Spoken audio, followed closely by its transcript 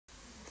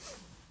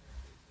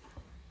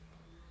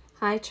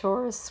Hi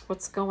Taurus,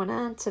 what's going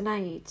on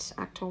tonight?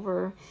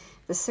 October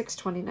the 6th,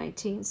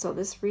 2019. So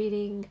this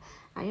reading,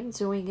 I am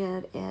doing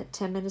it at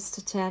 10 minutes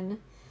to 10,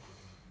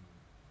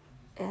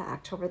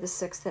 October the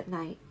 6th at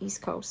night,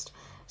 East Coast.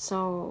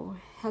 So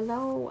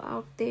hello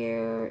out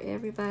there,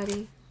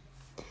 everybody.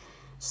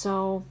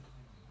 So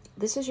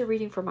this is your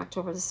reading from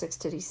October the 6th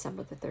to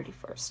December the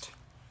 31st.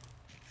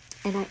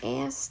 And I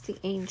asked the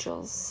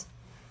angels,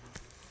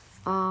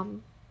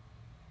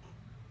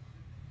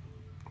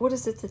 what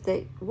is it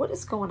that what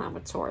is going on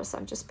with Taurus?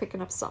 I'm just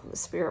picking up something the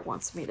Spirit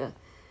wants me to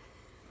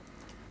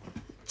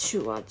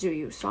do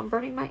you. So I'm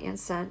burning my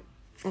incense,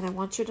 and I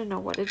want you to know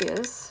what it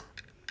is.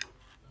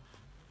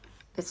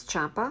 It's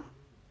champa.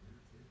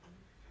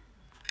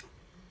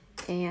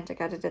 And I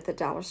got it at the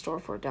dollar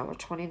store for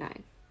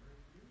 $1.29.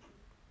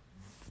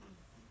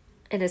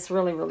 And it's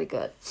really, really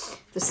good.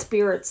 The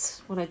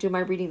spirits, when I do my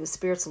reading, the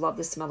spirits love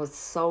the smell. It's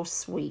so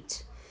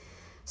sweet.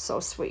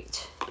 So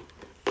sweet.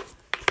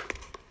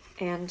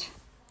 And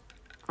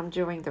I'm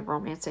doing the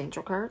Romance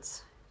Angel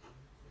cards.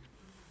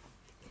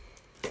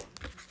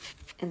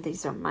 And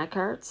these are my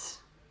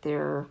cards.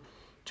 They're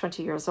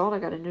 20 years old. I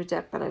got a new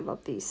deck, but I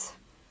love these.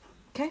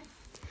 Okay.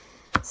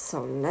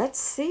 So let's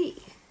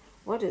see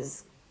what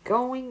is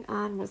going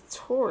on with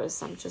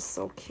Taurus. I'm just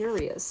so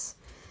curious.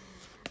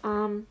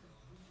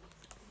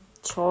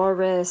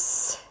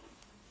 Taurus.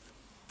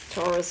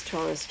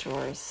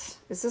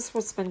 Is this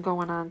what's been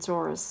going on,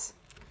 Taurus?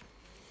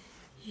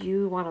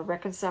 You want to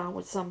reconcile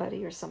with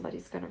somebody, or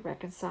somebody's going to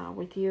reconcile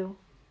with you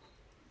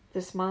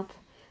this month?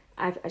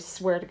 I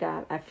swear to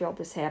God, I feel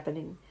this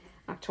happening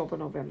October,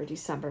 November,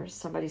 December.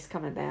 Somebody's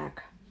coming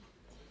back.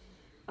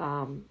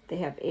 They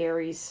have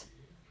Aries,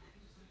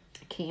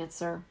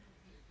 Cancer,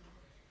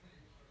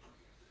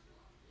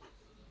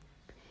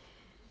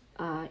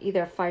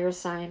 either a fire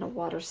sign, a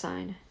water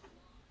sign,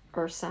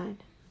 earth sign,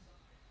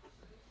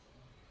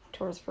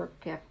 Taurus, Virgo,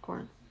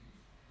 Capricorn,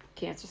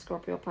 Cancer,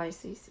 Scorpio,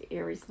 Pisces,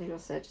 Aries, Leo,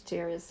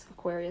 Sagittarius,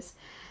 Aquarius.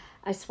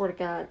 I swear to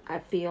God, I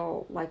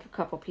feel like a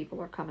couple people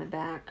are coming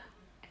back,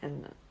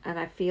 and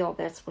I feel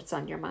that's what's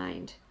on your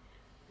mind.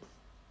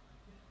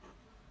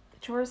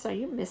 Taurus, are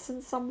you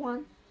missing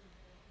someone?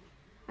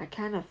 I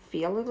kind of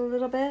feel it a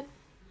little bit.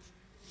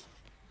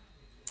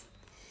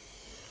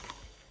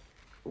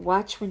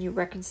 Watch when you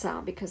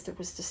reconcile, because there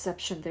was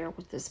deception there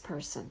with this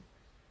person.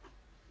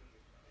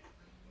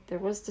 There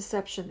was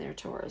deception there,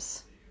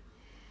 Taurus.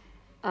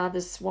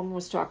 This woman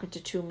was talking to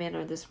two men,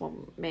 or this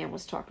man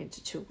was talking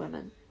to two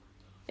women.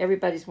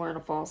 Everybody's wearing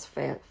a false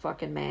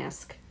fucking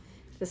mask.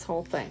 This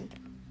whole thing.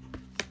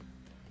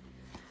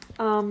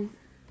 The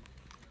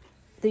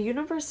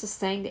universe is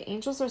saying, the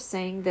angels are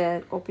saying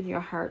that open your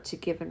heart to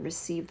give and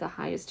receive the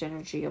highest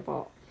energy of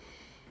all.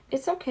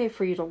 It's okay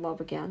for you to love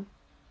again.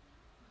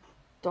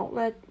 Don't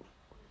let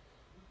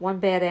one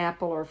bad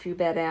apple or a few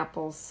bad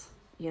apples,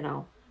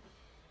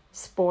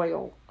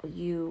 spoil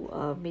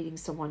you meeting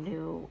someone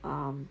new,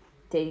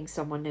 dating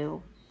someone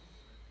new.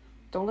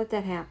 Don't let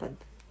that happen.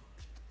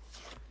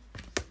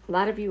 A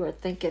lot of you are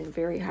thinking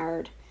very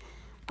hard.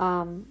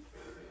 A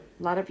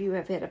lot of you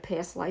have had a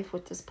past life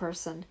with this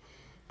person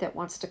that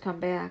wants to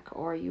come back,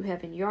 or you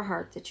have in your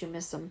heart that you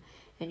miss them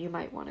and you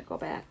might want to go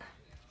back.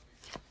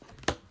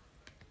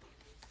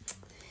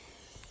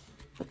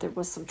 But there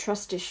was some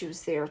trust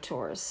issues there,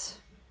 Taurus.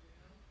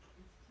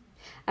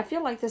 I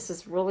feel like this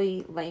is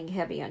really laying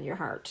heavy on your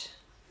heart.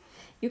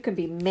 You can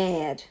be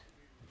mad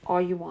all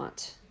you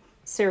want.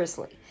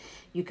 Seriously.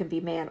 You can be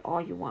mad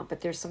all you want,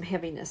 but there's some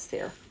heaviness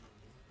there.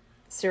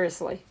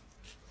 Seriously.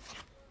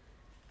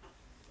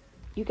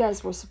 You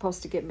guys were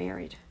supposed to get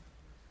married.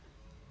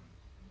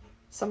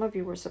 Some of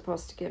you were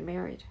supposed to get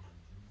married.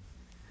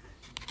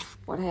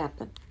 What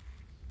happened?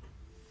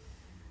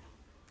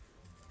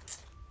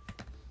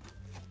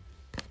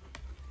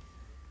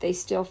 They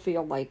still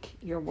feel like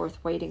you're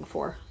worth waiting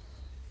for.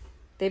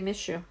 They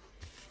miss you.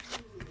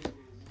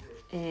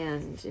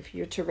 And if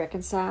you're to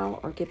reconcile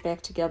or get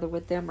back together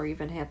with them, or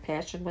even have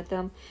passion with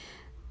them,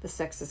 the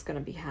sex is going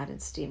to be hot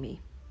and steamy.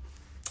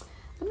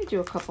 Let me do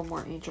a couple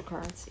more angel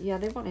cards. Yeah,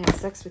 they want to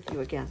have sex with you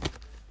again.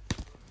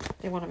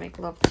 They want to make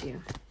love to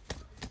you.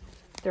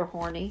 They're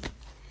horny.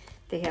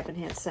 They haven't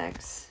had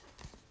sex.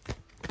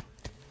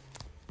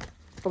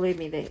 Believe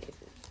me, they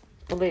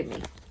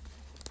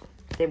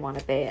want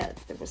it bad.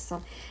 There was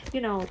some,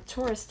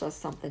 Taurus does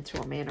something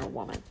to a man or a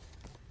woman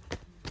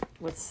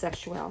with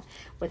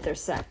their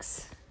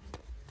sex.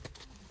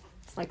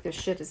 It's like their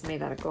shit is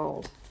made out of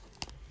gold.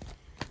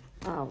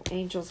 Oh,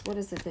 angels, what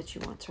is it that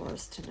you want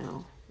Taurus to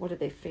know? What are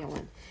they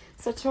feeling?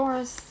 So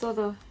Taurus, so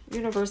the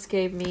universe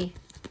gave me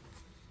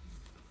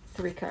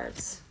 3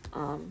 cards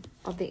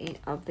of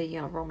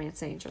the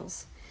romance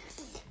angels.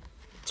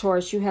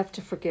 Taurus, you have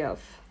to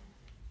forgive.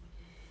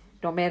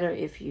 No matter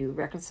if you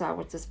reconcile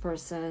with this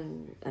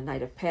person, a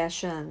night of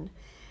passion,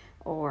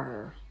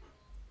 or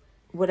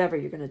whatever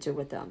you're going to do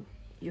with them,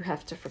 you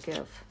have to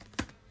forgive.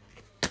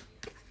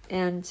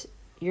 And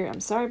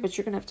I'm sorry, but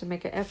you're going to have to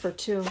make an effort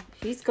too.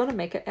 He's going to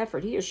make an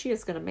effort. He or she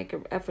is going to make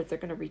an effort. They're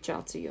going to reach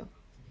out to you.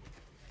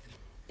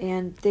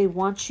 And they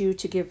want you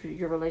to give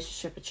your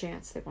relationship a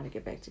chance. They want to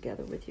get back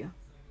together with you.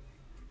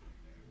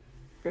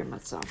 Very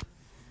much so.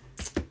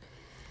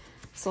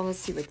 So let's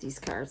see what these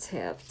cards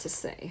have to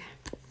say.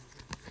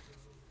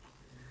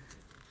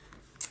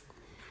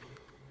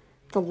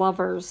 The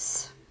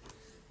Lovers.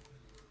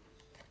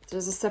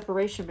 There's a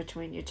separation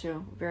between you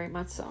two. Very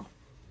much so.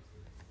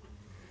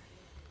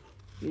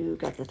 You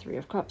got the Three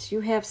of Cups. You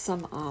have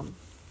some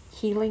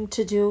healing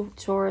to do,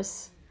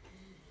 Taurus,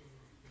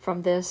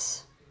 from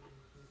this.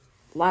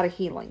 A lot of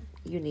healing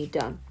you need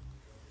done.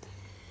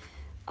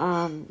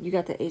 You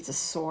got the Ace of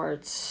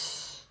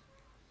Swords.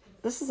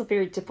 This is a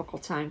very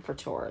difficult time for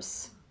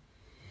Taurus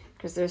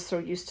because they're so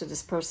used to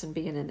this person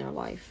being in their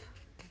life.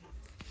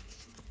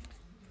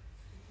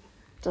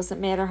 Doesn't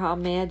matter how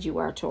mad you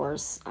are,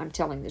 Taurus. I'm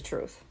telling the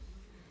truth.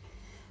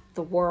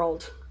 The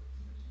World.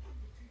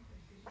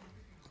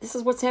 This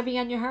is what's heavy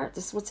on your heart.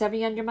 This is what's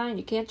heavy on your mind.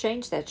 You can't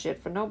change that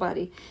shit for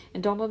nobody.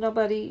 And don't let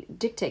nobody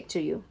dictate to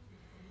you.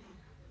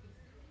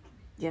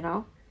 You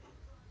know?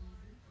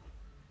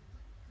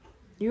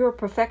 You're a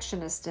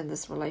perfectionist in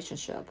this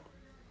relationship.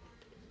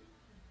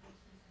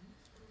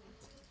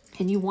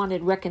 And you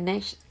wanted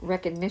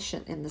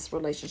recognition in this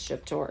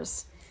relationship,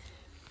 Taurus.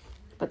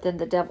 But then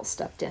the devil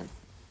stepped in.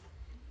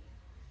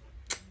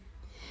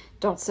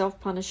 Don't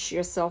self-punish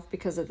yourself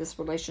because of this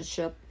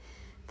relationship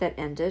that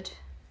ended.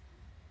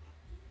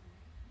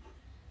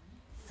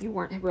 You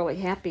weren't really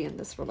happy in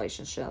this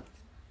relationship.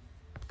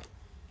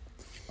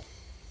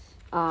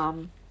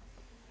 Nine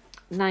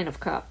of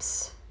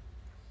Cups.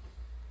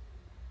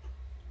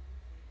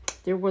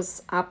 There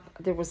was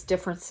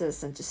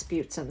differences and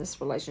disputes in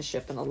this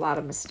relationship and a lot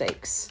of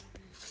mistakes.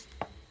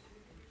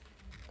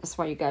 That's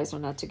why you guys are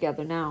not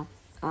together now.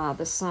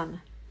 The Sun.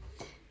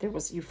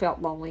 You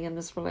felt lonely in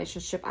this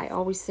relationship. I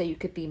always say you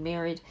could be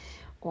married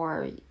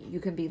or you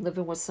can be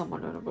living with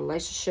someone in a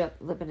relationship,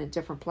 living in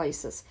different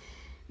places.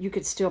 You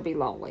could still be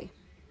lonely.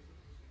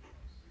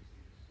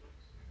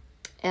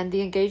 And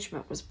the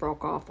engagement was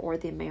broke off, or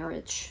the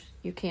marriage.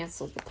 You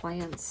canceled the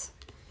plans.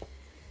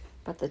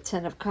 But the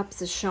Ten of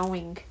Cups is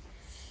showing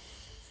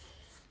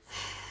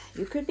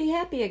you could be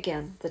happy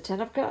again. The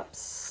Ten of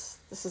Cups.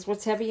 This is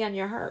what's heavy on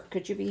your heart.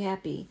 Could you be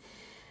happy?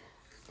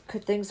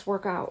 Could things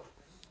work out?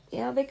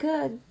 Yeah, they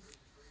could.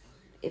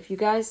 If you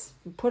guys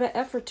put an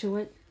effort to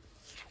it,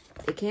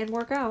 it can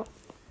work out.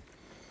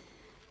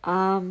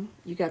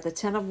 You got the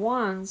Ten of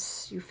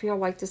Wands. You feel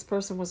like this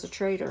person was a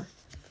traitor.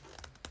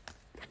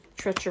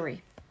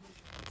 Treachery.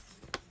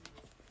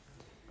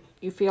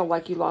 You feel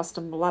like you lost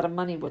a lot of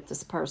money with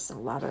this person.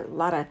 A lot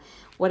of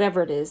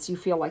whatever it is. You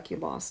feel like you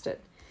lost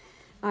it.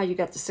 You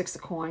got the Six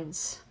of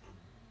Coins.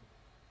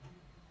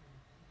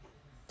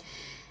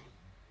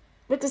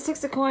 With the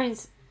Six of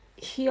Coins,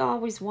 he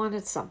always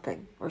wanted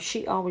something, or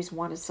she always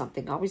wanted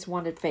something. Always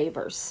wanted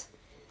favors.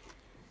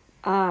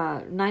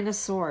 Nine of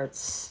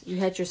Swords. You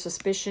had your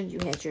suspicion. You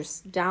had your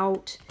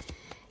doubt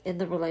in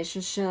the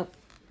relationship.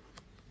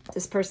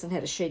 This person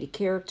had a shady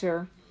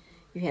character.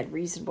 You had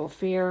reasonable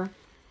fear.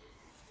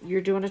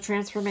 You're doing a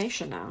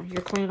transformation now.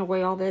 You're clearing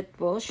away all that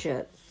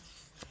bullshit.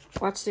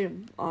 Watch the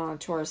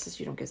Taurus so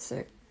you don't get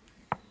sick.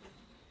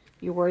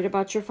 You're worried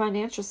about your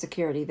financial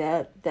security.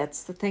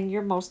 That's the thing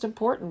you're most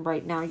important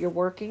right now. You're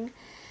working,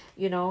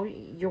 you know,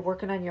 you're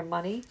working on your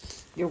money.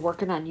 You're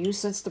working on you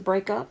since the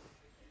breakup.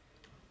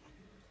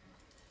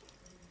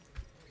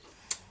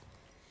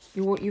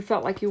 You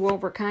felt like you were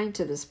overkind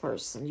to this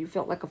person. You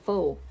felt like a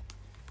fool.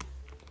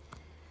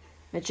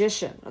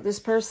 Magician. This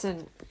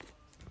person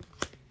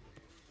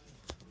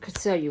could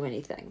sell you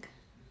anything.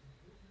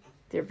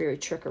 They're very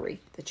trickery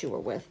that you were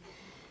with.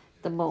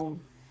 The Moon.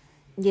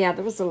 Yeah,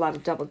 there was a lot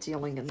of double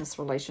dealing in this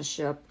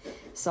relationship.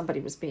 Somebody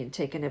was being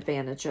taken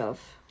advantage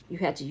of. You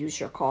had to use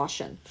your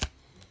caution.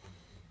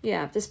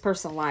 Yeah, this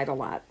person lied a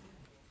lot.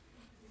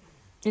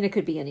 And it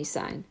could be any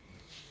sign.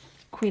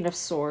 Queen of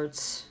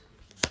Swords.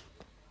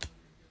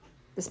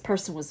 This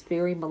person was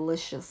very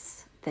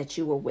malicious that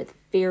you were with.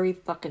 Very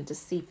fucking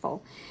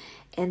deceitful.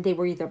 And they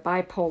were either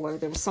bipolar.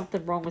 There was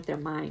something wrong with their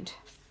mind.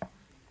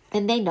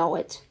 And they know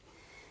it.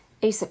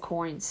 Ace of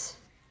Coins.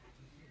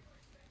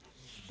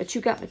 But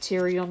you got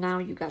material now.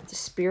 You got the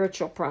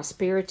spiritual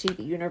prosperity.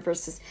 The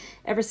universe is...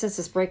 Ever since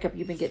this breakup,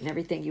 you've been getting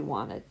everything you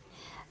wanted.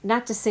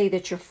 Not to say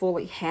that you're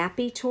fully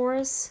happy,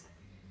 Taurus.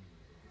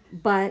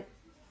 But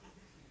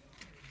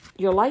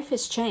your life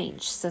has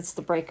changed since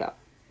the breakup.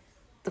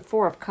 The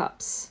Four of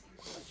Cups.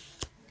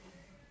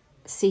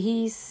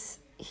 See,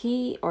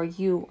 he or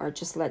you are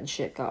just letting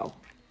shit go.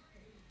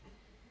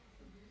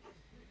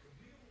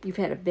 You've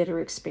had a bitter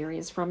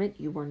experience from it.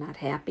 You were not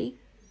happy.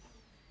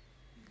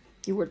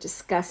 You were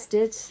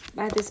disgusted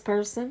by this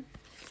person,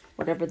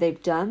 whatever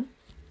they've done.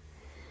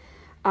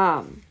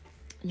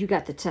 You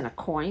got the Ten of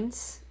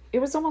Coins. It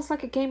was almost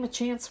like a game of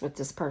chance with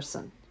this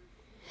person.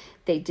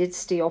 They did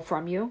steal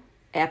from you.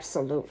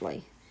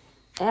 Absolutely.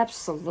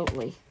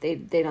 Absolutely. They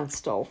done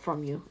stole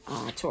from you,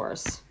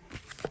 Taurus.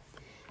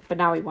 But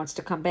now he wants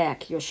to come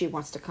back. He or she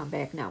wants to come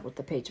back now with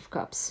the Page of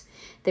Cups.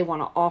 They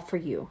want to offer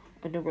you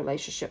a new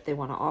relationship. They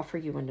want to offer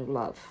you a new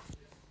love.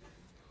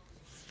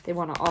 They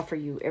want to offer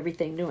you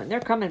everything new. And they're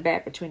coming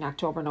back between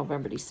October,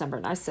 November, December.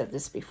 And I said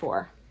this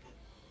before.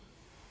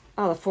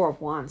 Oh, the Four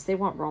of Wands. They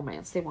want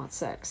romance. They want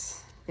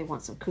sex. They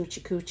want some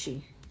coochie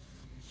coochie.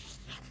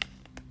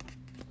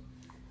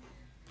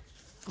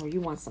 Or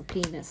you want some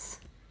penis.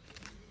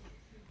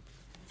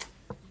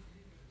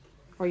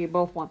 Or you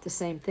both want the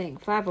same thing.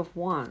 Five of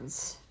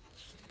Wands.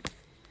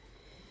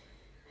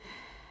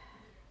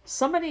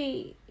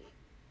 Somebody,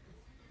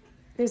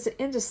 there's an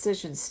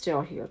indecision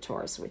still here,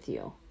 Taurus, with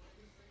you.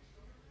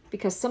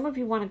 Because some of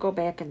you want to go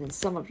back and then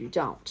some of you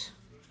don't.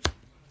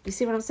 You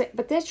see what I'm saying?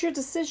 But that's your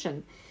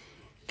decision.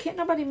 Can't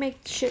nobody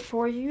make shit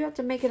for you. You have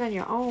to make it on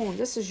your own.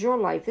 This is your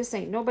life. This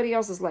ain't nobody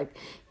else's life.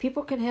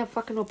 People can have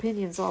fucking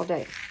opinions all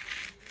day.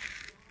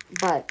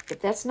 But if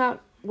that's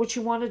not what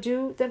you want to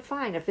do, then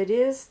fine. If it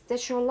is,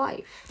 that's your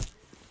life.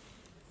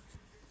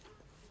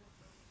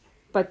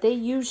 But they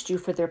used you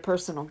for their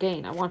personal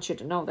gain. I want you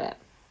to know that.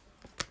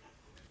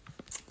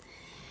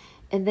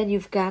 And then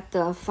you've got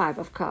the Five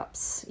of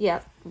Cups.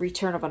 Yep,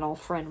 return of an old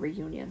friend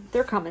reunion.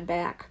 They're coming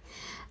back.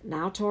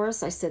 Now,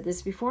 Taurus, I said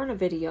this before in a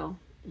video.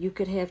 You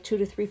could have 2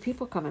 to 3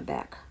 people coming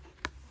back.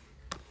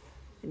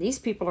 And these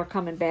people are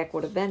coming back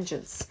with a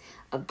vengeance.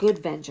 A good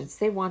vengeance.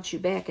 They want you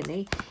back.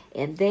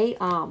 And they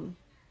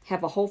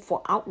have a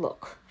hopeful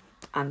outlook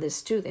on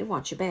this too. They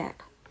want you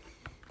back.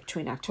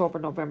 Between October,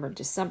 November, and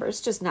December. It's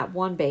just not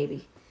one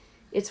baby.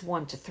 It's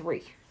 1 to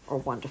 3 or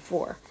 1 to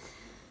 4.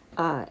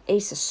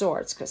 Ace of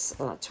Swords, because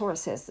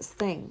Taurus has this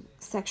thing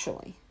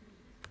sexually.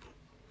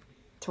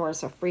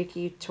 Taurus are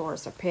freaky.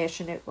 Taurus are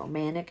passionate,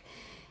 romantic.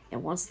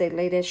 And once they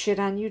lay that shit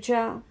on you,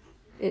 child,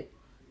 it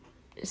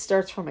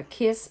starts from a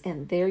kiss,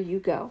 and there you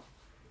go.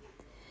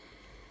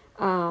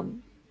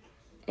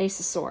 Ace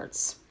of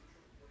Swords.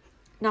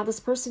 Now,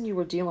 this person you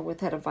were dealing with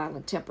had a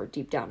violent temper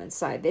deep down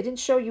inside. They didn't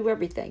show you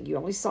everything. You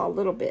only saw a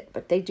little bit,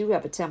 but they do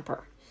have a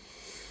temper.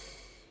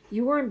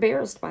 You were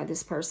embarrassed by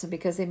this person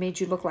because they made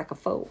you look like a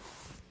foe.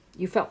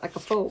 You felt like a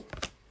foe.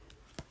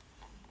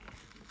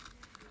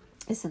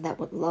 Isn't that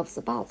what love's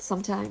about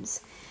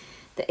sometimes?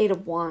 The Eight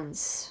of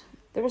Wands.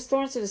 There was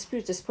thorns of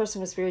dispute. This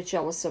person was very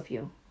jealous of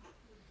you.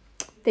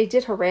 They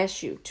did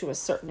harass you to a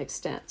certain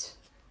extent.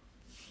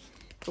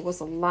 There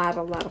was a lot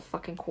of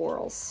fucking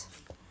quarrels.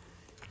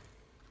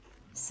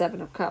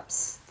 Seven of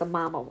Cups. The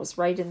mama was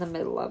right in the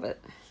middle of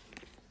it.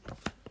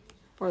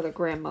 Or the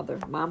grandmother.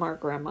 Mama or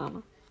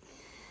grandmama.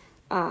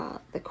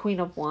 The Queen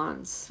of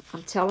Wands.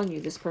 I'm telling you,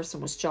 this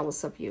person was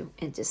jealous of you.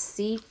 And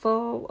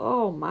deceitful.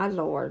 Oh, my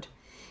Lord.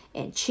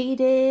 And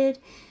cheated.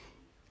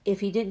 If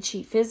he didn't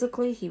cheat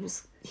physically,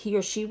 he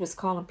or she was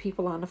calling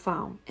people on the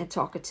phone and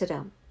talking to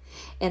them.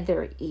 And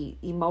their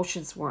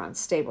emotions were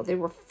unstable. They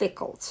were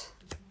fickle.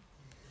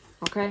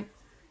 Okay?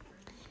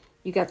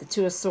 You got the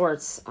Two of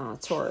Swords,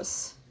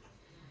 Taurus.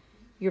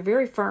 You're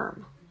very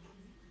firm.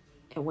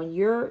 And when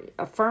you're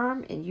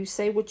firm and you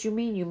say what you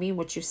mean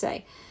what you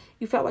say.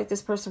 You felt like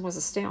this person was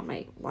a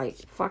stalemate. Like,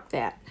 fuck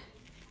that.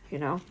 You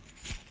know?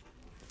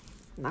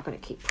 I'm not going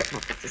to keep putting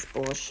up with this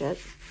bullshit.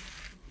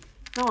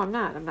 No, I'm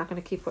not. I'm not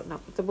going to keep putting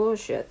up with the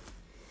bullshit.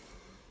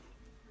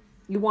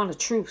 You want a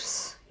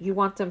truce. You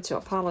want them to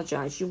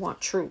apologize. You want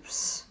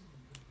truce.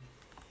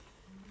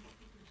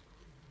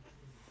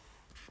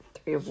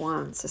 Three of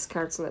Wands. This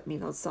card's let me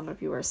know some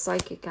of you are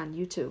psychic on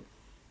YouTube.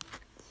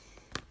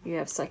 You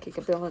have psychic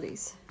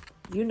abilities.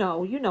 You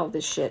know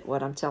this shit.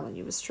 What I'm telling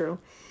you is true.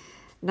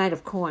 Knight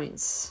of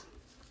Coins.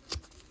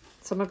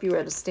 Some of you are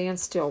at a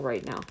standstill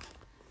right now.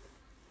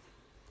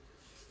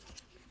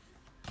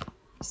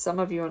 Some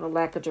of you are in a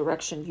lack of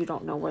direction. You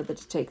don't know whether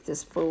to take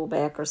this fool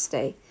back or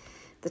stay.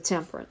 The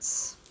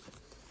Temperance.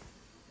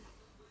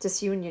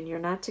 Disunion. You're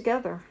not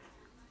together.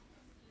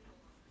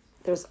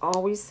 There's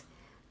always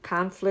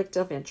conflict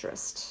of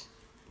interest.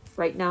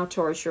 Right now,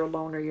 Taurus, you're a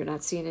loner. You're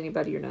not seeing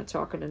anybody. You're not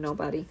talking to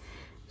nobody.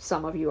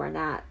 Some of you are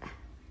not.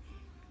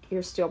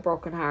 You're still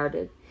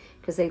brokenhearted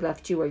because they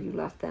left you or you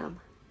left them.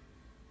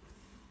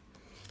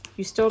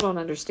 You still don't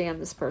understand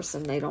this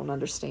person. They don't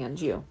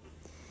understand you.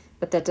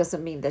 But that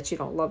doesn't mean that you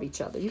don't love each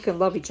other. You can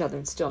love each other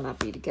and still not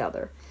be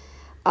together.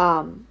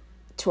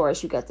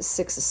 Taurus, you got the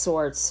Six of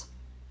Swords.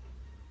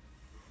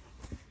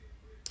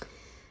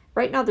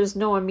 Right now, there's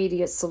no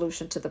immediate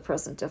solution to the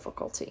present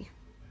difficulty.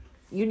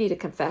 You need a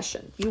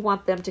confession. You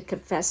want them to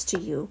confess to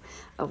you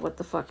of what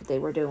the fuck they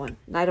were doing.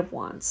 Knight of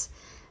Wands.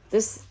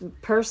 This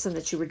person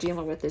that you were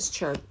dealing with is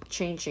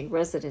changing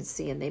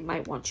residency, and they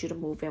might want you to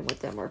move in with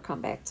them or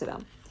come back to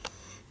them.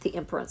 The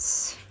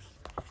Empress.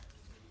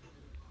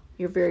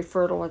 You're very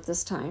fertile at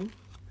this time.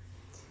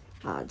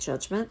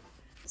 Judgment.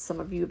 Some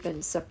of you have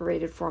been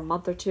separated for a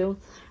month or two.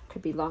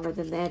 Could be longer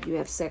than that. You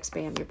have sex,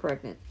 bam, you're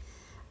pregnant.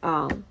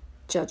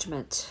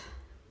 Judgment.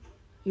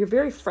 You're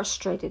very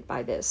frustrated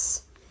by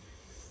this.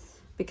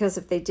 Because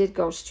if they did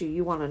ghost you,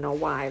 you want to know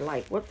why.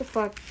 Like, what the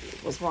fuck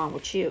was wrong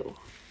with you?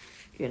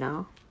 You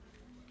know?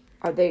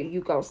 Or you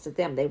ghosted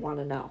them. They want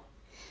to know.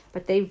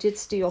 But they did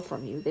steal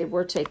from you. They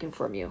were taken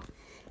from you.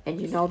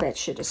 And you know that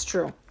shit is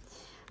true.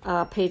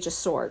 Page of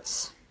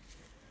Swords.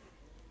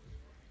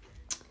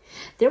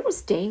 There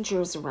was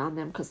dangers around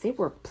them because they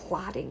were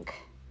plotting.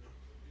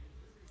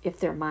 if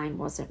their mind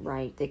wasn't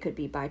right. They could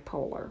be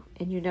bipolar.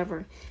 And you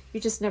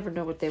just never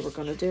know what they were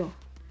going to do.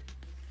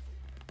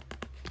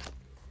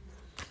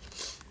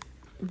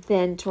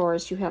 Then,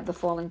 Taurus, you have the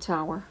falling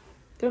tower.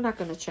 They're not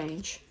going to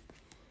change.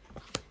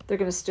 They're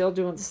going to still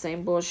doing the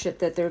same bullshit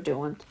that they're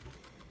doing.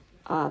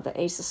 The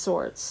Ace of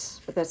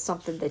Swords. But that's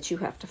something that you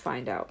have to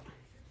find out.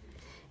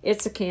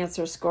 It's a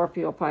Cancer,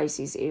 Scorpio,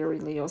 Pisces,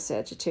 Aries, Leo,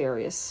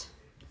 Sagittarius,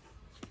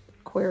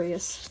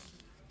 Aquarius.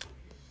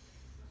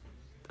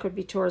 Could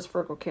be Taurus,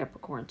 Virgo,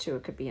 Capricorn too.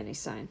 It could be any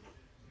sign.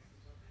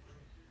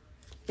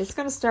 It's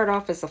going to start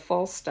off as a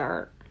false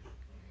start.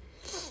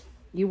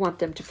 You want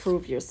them to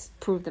prove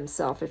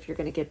themselves if you're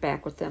going to get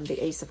back with them.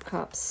 The Ace of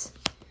Cups.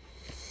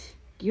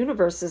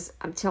 Universe is,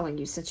 I'm telling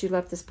you, since you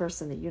left this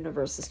person, the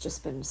universe has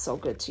just been so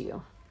good to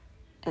you.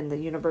 And the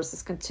universe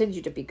has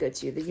continued to be good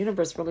to you. The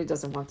universe really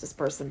doesn't want this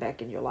person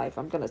back in your life.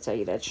 I'm going to tell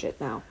you that shit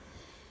now.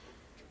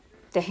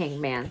 The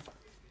Hangman.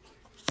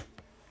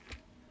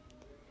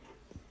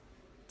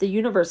 The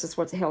universe is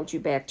what held you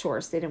back,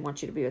 Taurus. They didn't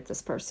want you to be with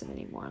this person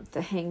anymore.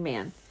 The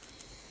Hangman.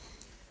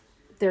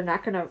 They're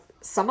not going to,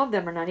 some of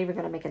them are not even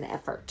going to make an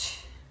effort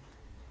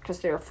because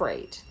they're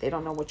afraid. They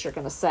don't know what you're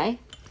going to say.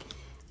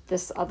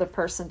 This other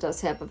person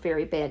does have a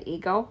very bad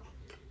ego.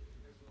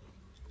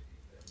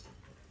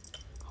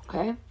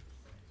 Okay.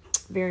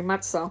 Very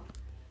much so.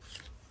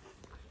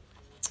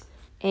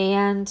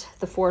 And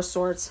the Four of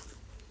Swords.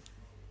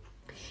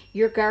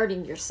 You're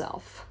guarding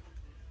yourself.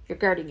 You're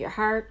guarding your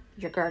heart.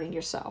 You're guarding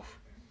yourself.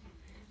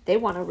 They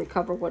want to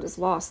recover what is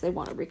lost. They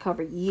want to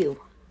recover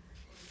you.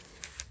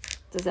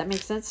 Does that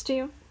make sense to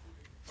you?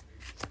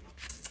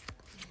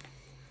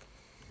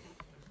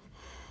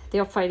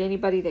 They'll fight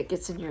anybody that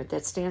gets in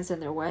that stands in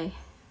their way.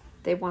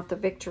 They want the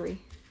victory.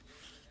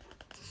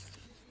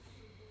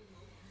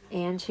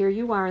 And here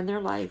you are in their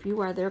life.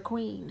 You are their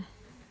queen.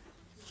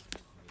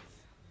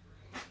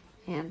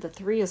 And the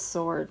Three of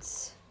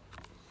Swords.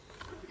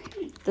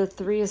 The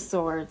Three of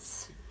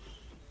Swords.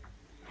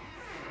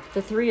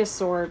 The Three of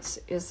Swords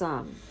is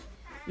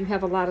you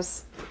have a lot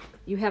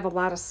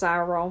of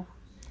sorrow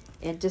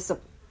and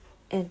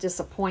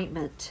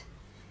disappointment,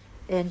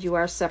 and you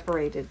are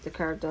separated. The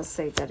card does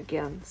say that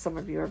again. Some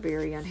of you are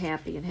very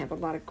unhappy and have a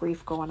lot of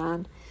grief going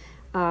on.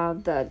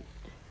 The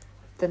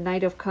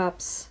Knight of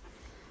Cups.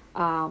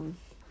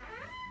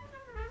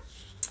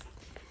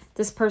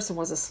 This person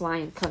was a sly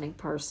and cunning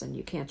person.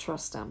 You can't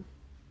trust them.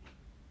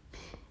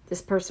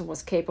 This person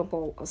was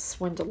capable of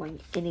swindling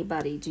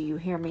anybody. Do you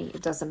hear me?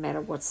 It doesn't matter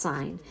what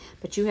sign.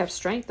 But you have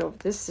strength over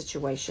this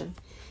situation.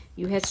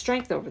 You had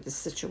strength over this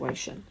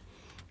situation.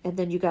 And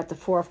then you got the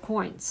Four of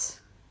Coins.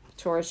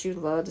 Taurus, you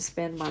love to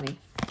spend money.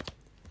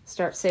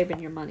 Start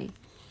saving your money.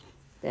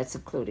 That's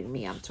including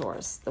me. I'm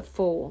Taurus. The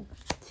Fool.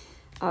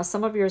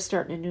 Some of you are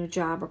starting a new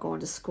job or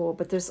going to school,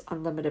 but there's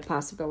unlimited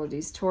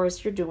possibilities.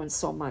 Taurus, you're doing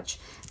so much.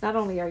 Not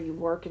only are you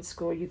working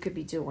school, you could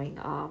be doing...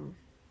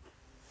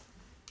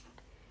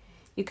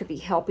 you could be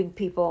helping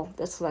people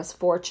that's less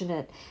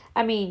fortunate.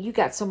 I mean, you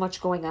got so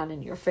much going on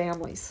in your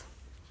families.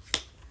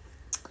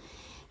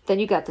 Then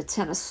you got the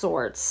Ten of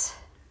Swords.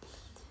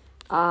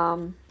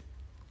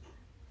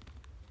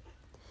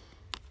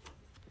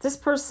 This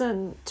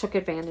person took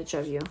advantage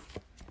of you.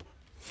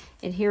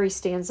 And here he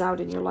stands out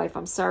in your life.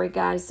 I'm sorry,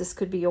 guys. This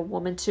could be a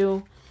woman,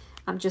 too.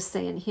 I'm just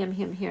saying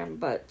him.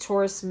 But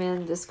Taurus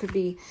men, this could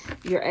be,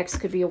 your ex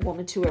could be a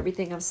woman, too.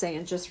 Everything I'm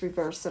saying, just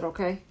reverse it,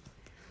 okay?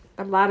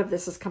 A lot of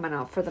this is coming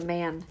out for the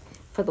man,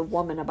 for the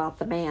woman about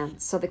the man.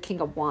 So the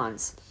King of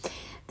Wands.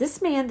 This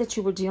man that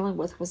you were dealing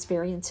with was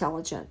very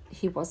intelligent.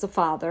 He was a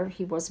father.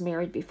 He was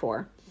married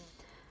before.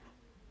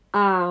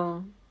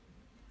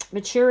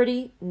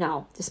 Maturity?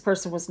 No. This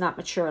person was not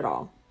mature at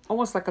all.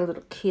 Almost like a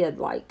little kid,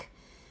 like.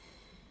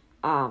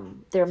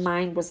 Their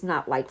mind was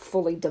not like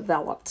fully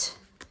developed.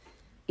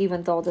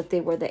 Even though that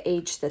they were the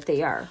age that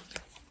they are.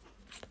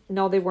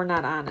 No, they were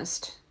not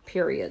honest.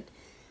 Period.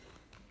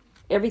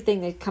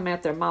 Everything that come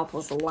out their mouth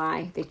was a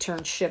lie. They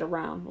turned shit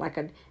around like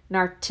an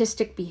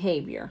artistic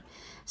behavior.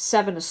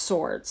 Seven of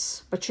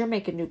Swords. But you're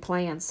making new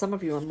plans. Some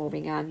of you are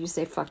moving on. You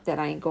say, fuck that,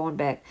 I ain't going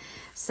back.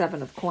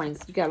 Seven of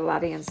Coins. You got a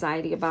lot of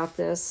anxiety about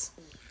this.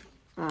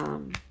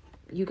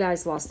 You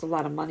guys lost a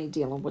lot of money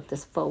dealing with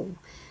this foe.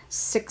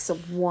 Six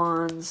of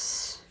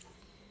Wands.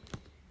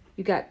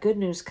 You got good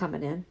news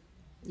coming in.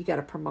 You got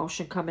a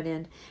promotion coming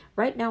in.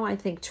 Right now, I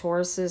think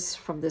Tauruses,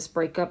 from this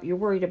breakup, you're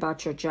worried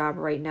about your job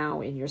right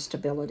now and your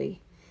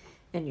stability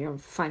and your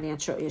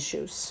financial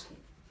issues.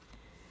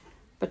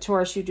 But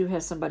Taurus, you do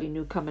have somebody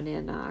new coming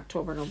in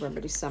October, November,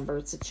 December.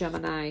 It's a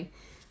Gemini.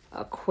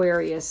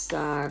 Aquarius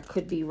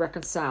could be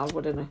reconciled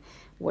with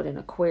an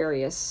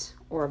Aquarius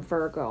or a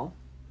Virgo.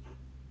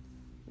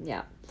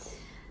 Yeah.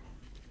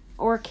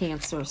 Or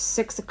Cancer.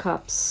 Six of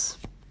Cups.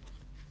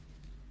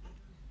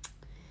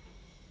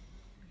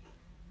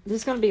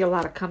 There's going to be a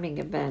lot of coming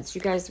events.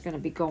 You guys are going to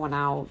be going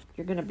out.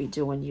 You're going to be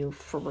doing you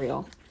for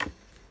real.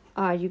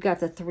 You got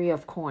the Three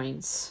of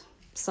Coins.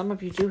 Some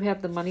of you do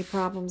have the money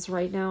problems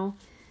right now.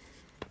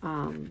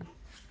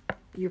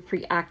 You're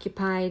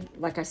preoccupied,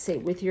 like I say,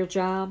 with your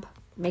job,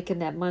 making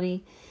that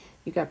money.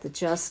 You got the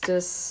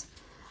Justice.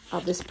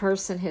 This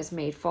person has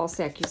made false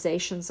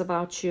accusations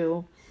about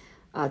you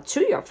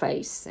to your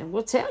face and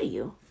will tell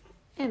you.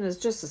 And it's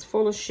just as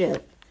full of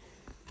shit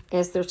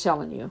as they're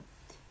telling you.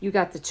 You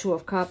got the Two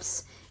of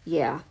Cups.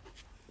 Yeah.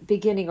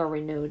 Beginning or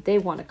renewed. They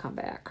want to come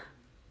back.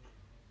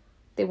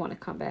 They want to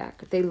come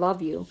back. They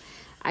love you.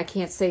 I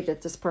can't say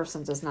that this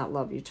person does not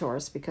love you,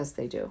 Taurus, because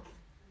they do.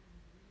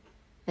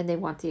 And they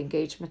want the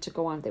engagement to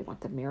go on. They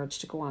want the marriage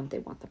to go on. They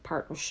want the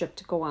partnership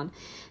to go on.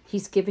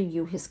 He's giving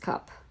you his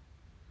cup.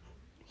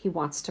 He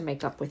wants to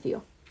make up with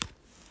you.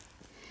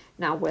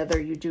 Now, whether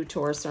you do,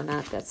 Taurus, or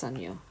not, that's on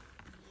you.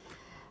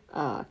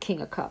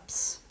 King of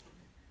Cups.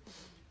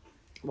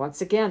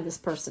 Once again, this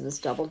person is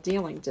double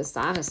dealing,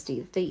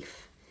 dishonesty,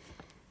 thief.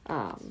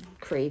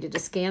 Created a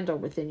scandal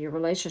within your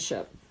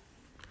relationship.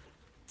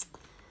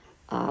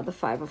 The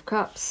Five of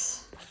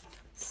Cups.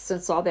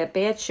 Since all that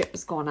bad shit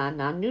was going on,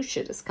 now new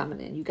shit is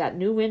coming in. You got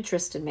new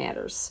interest in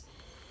matters.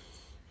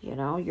 You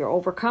know, you're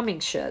overcoming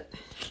shit.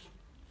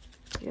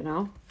 You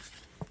know?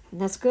 And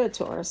that's good,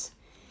 Taurus.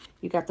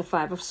 You got the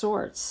Five of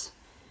Swords.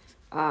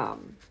 I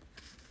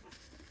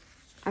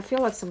feel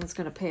like someone's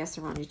going to pass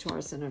around you,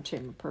 Taurus,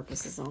 entertainment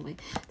purposes only.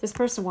 This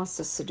person wants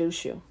to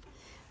seduce you.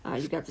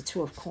 You got the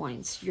Two of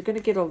Coins. You're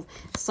going to get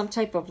some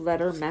type of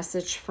letter,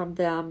 message from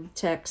them,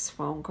 text,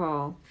 phone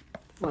call,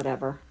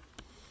 whatever.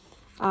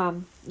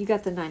 You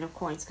got the Nine of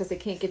Coins because they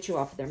can't get you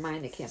off of their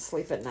mind. They can't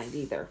sleep at night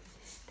either.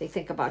 They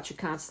think about you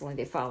constantly.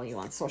 They follow you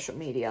on social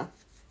media.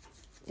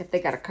 If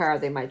they got a car,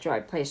 they might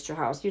drive past your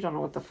house. You don't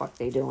know what the fuck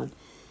they doing.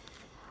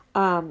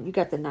 You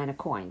got the Nine of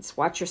Coins.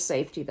 Watch your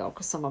safety, though,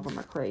 because some of them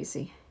are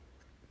crazy.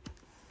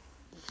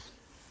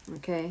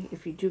 Okay?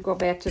 If you do go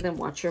back to them,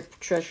 watch your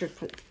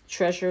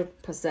treasured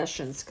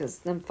possessions, because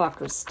them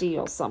fuckers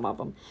steal some of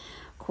them.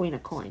 Queen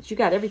of Coins. You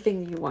got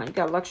everything you want. You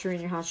got luxury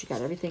in your house. You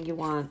got everything you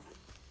want.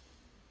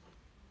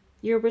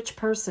 You're a rich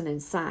person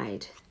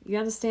inside. You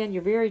understand?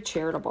 You're very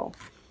charitable.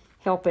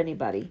 Help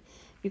anybody.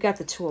 You got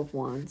the Two of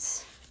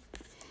Wands.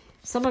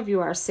 Some of you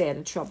are sad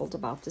and troubled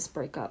about this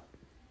breakup.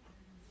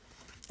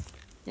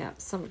 Yeah,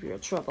 some of you are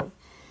troubled.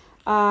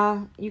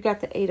 You got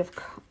the Eight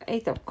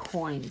of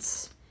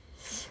Coins.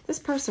 This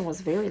person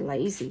was very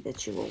lazy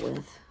that you were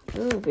with.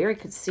 Ooh, very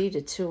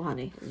conceited too,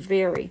 honey.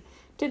 Very.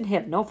 Didn't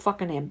have no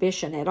fucking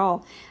ambition at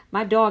all.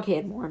 My dog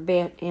had more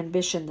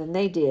ambition than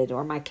they did,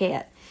 or my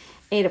cat.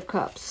 Eight of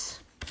Cups.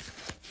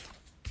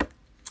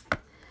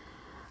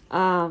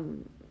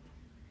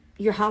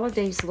 Your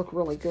holidays look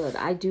really good.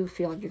 I do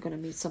feel you're going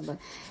to meet somebody.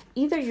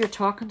 Either you're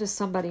talking to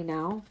somebody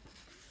now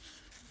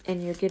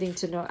and you're getting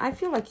to know. I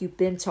feel like you've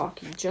been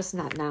talking, just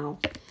not now.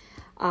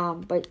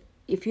 But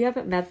if you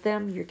haven't met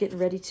them, you're getting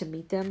ready to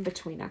meet them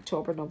between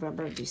October,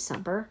 November, and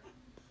December.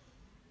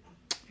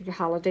 Your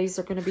holidays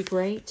are going to be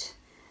great.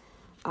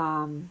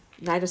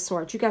 Knight of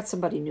Swords. You got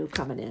somebody new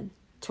coming in,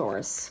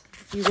 Taurus.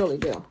 You really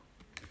do.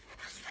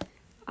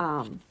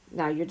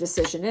 Now your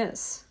decision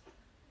is.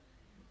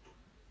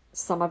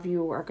 Some of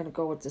you are going to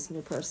go with this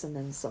new person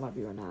and some of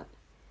you are not.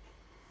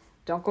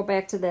 Don't go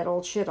back to that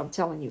old shit, I'm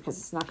telling you, because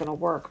it's not going to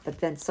work.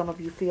 But then some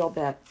of you feel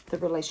that the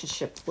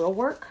relationship will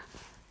work.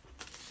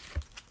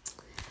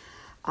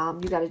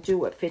 You got to do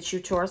what fits you,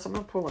 Taurus. I'm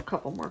going to pull a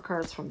couple more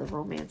cards from the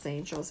Romance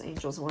Angels.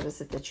 Angels, what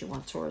is it that you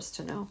want Taurus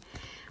to know?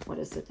 What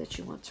is it that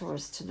you want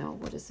Taurus to know?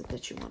 What is it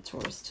that you want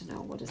Taurus to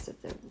know? What is it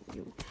that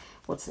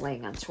what's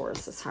laying on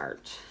Taurus's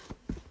heart?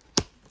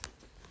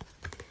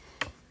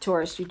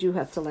 Taurus, you do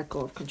have to let go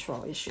of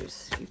control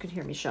issues. You can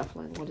hear me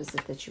shuffling. What is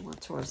it that you want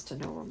Taurus to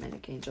know,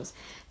 romantic angels?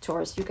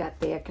 Taurus, you got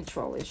bad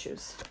control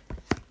issues.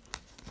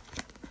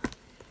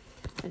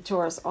 And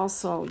Taurus,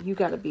 also, you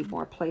got to be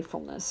more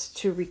playfulness.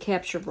 To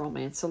recapture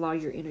romance, allow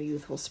your inner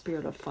youthful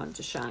spirit of fun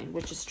to shine,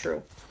 which is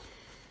true.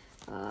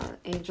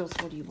 Angels,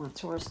 what do you want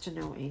Taurus to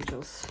know,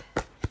 angels?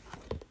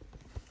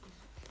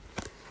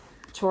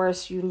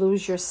 Taurus, you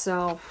lose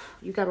yourself.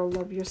 You got to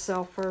love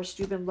yourself first.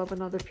 You've been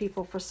loving other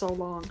people for so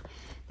long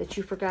that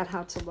you forgot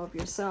how to love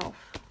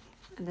yourself.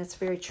 And that's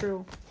very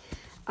true.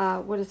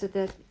 What is it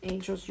that,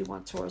 angels, you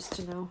want Taurus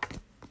to know?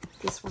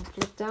 This one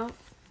flipped out.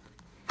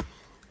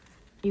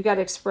 You got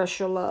to express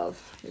your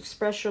love.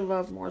 Express your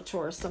love more,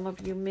 Taurus. Some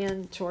of you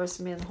men,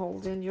 Taurus men,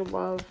 hold in your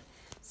love.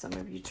 Some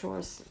of you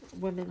Taurus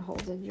women,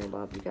 hold in your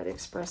love. You got to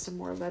express it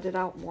more. Let it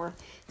out more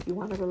if you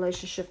want a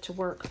relationship to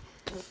work.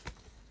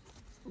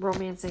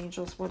 Romance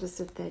angels, what is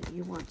it that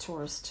you want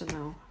Taurus to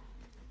know?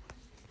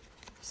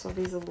 So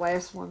these are the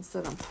last ones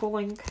that I'm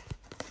pulling.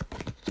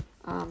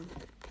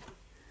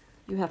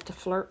 You have to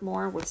flirt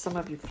more. With some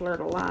of you flirt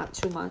a lot,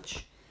 too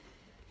much.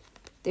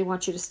 They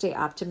want you to stay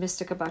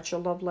optimistic about your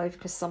love life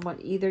because someone,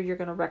 either you're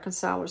going to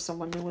reconcile or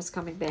someone new is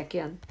coming back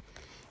in.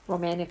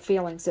 Romantic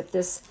feelings. If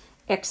this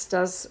ex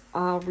does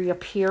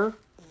reappear,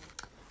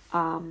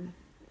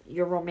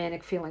 your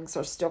romantic feelings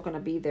are still going to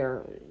be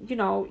there. You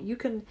know, you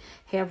can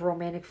have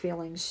romantic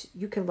feelings.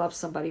 You can love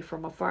somebody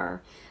from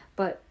afar.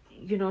 But,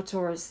 you know,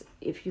 Taurus,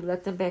 if you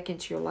let them back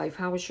into your life,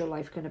 how is your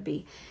life going to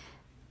be?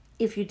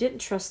 If you didn't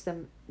trust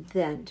them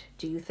then,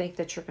 do you think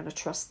that you're going to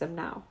trust them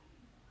now?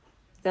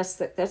 That's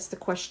the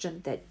question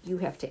that you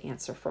have to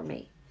answer for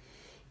me.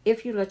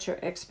 if you let your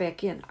ex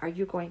back in, are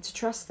you going to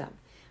trust them?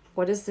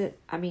 What is it?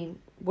 I mean,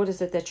 what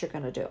is it that you're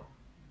going to do?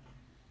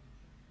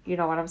 You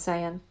know what I'm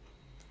saying?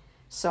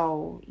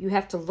 So you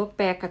have to look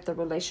back at the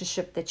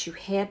relationship that you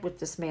had with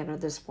this man or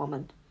this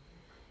woman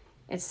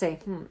and say,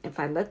 if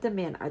I let them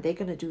in, are they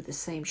going to do the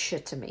same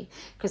shit to me?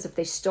 Because if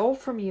they stole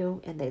from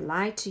you and they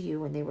lied to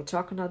you and they were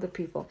talking to other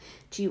people,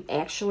 do you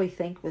actually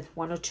think with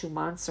 1 or 2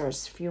 months or a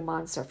few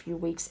months or a few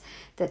weeks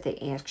that they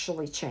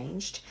actually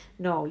changed?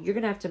 No, you're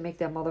going to have to make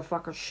that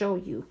motherfucker show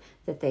you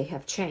that they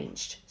have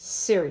changed.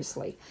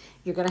 Seriously.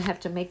 You're going to have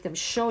to make them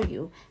show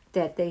you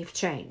that they've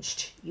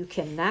changed. You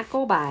cannot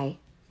go by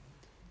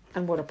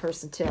on what a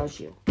person tells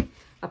you.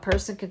 A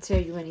person can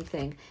tell you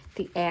anything.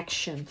 The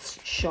actions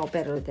show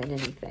better than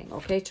anything.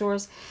 Okay,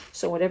 Taurus?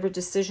 So whatever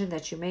decision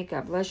that you make,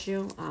 God bless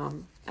you.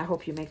 I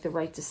hope you make the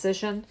right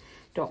decision.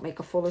 Don't make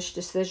a foolish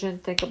decision.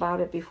 Think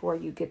about it before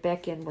you get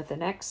back in with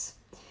an ex.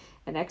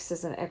 An ex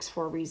is an ex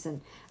for a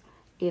reason.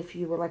 If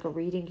you would like a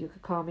reading, you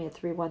could call me at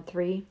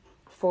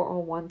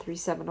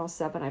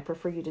 313-401-3707. I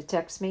prefer you to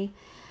text me.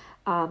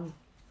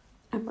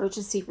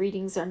 Emergency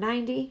readings are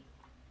 $90.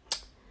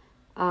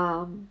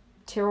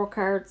 Tarot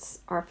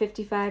cards are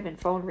 $55 and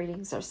phone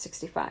readings are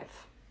 $65.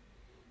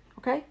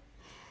 Okay?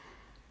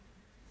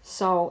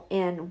 So,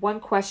 and one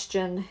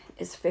question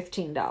is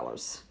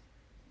 $15.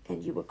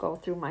 And you would go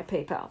through my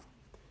PayPal.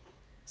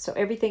 So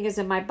everything is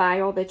in my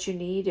bio that you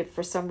need. If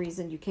for some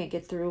reason you can't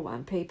get through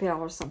on PayPal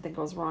or something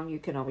goes wrong, you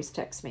can always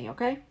text me,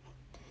 okay?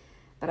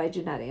 But I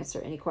do not answer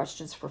any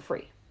questions for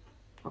free.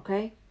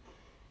 Okay?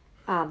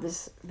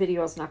 This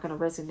video is not going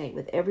to resonate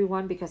with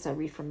everyone because I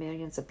read for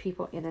millions of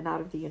people in and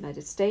out of the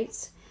United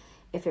States.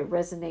 If it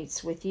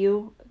resonates with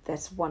you,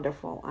 that's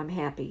wonderful. I'm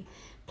happy.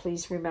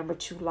 Please remember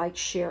to like,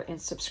 share, and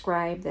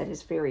subscribe. That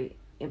is very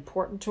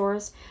important,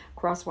 Taurus.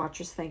 Cross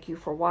watchers, thank you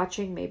for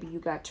watching. Maybe you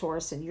got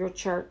Taurus in your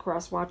chart,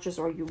 cross watchers,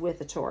 or you're with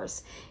a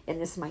Taurus,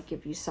 and this might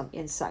give you some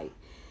insight.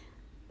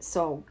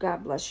 So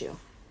God bless you.